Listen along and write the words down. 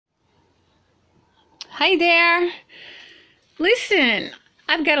Hi there. Listen,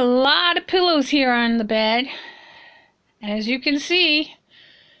 I've got a lot of pillows here on the bed. As you can see,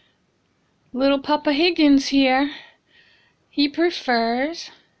 little Papa Higgins here, he prefers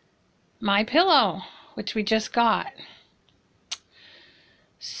my pillow, which we just got.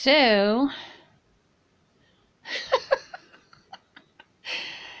 So,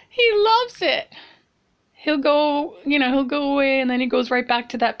 he loves it. He'll go away and then he goes right back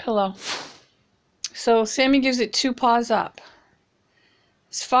to that pillow. So Sammy gives it 2 paws up.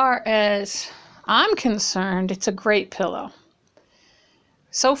 As far as I'm concerned, it's a great pillow.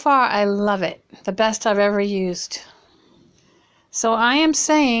 So far, I love it. The best I've ever used. So I am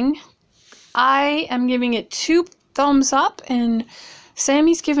saying I am giving it 2 thumbs up and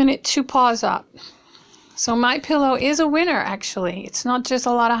Sammy's giving it 2 paws up. So my pillow is a winner, actually. It's not just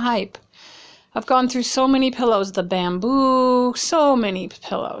a lot of hype. I've gone through so many pillows, the bamboo, so many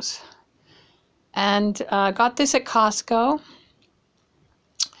pillows. And got this at Costco.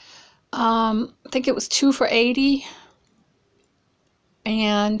 I think it was 2 for $80.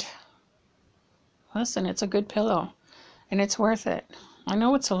 And listen, it's a good pillow. And it's worth it. I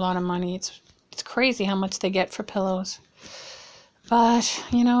know it's a lot of money. It's crazy how much they get for pillows. But,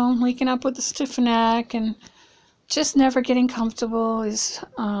 you know, waking up with a stiff neck and just never getting comfortable is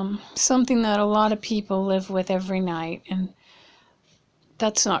something that a lot of people live with every night, and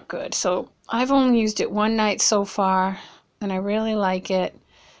that's not good. So I've only used it one night so far, and I really like it.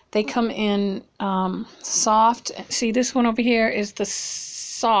 They come in soft. See, this one over here is the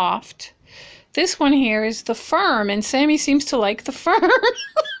soft. This one here is the firm, and Sammy seems to like the firm,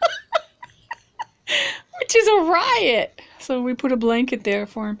 which is a riot. So we put a blanket there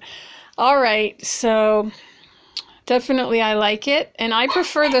for him. All right, so definitely I like it, and I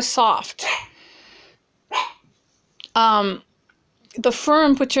prefer the soft. The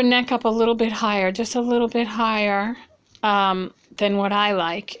firm puts your neck up a little bit higher, just a little bit higher than what I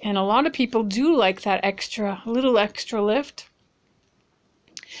like. And a lot of people do like that little extra lift.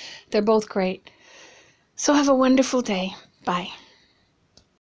 They're both great. So have a wonderful day. Bye.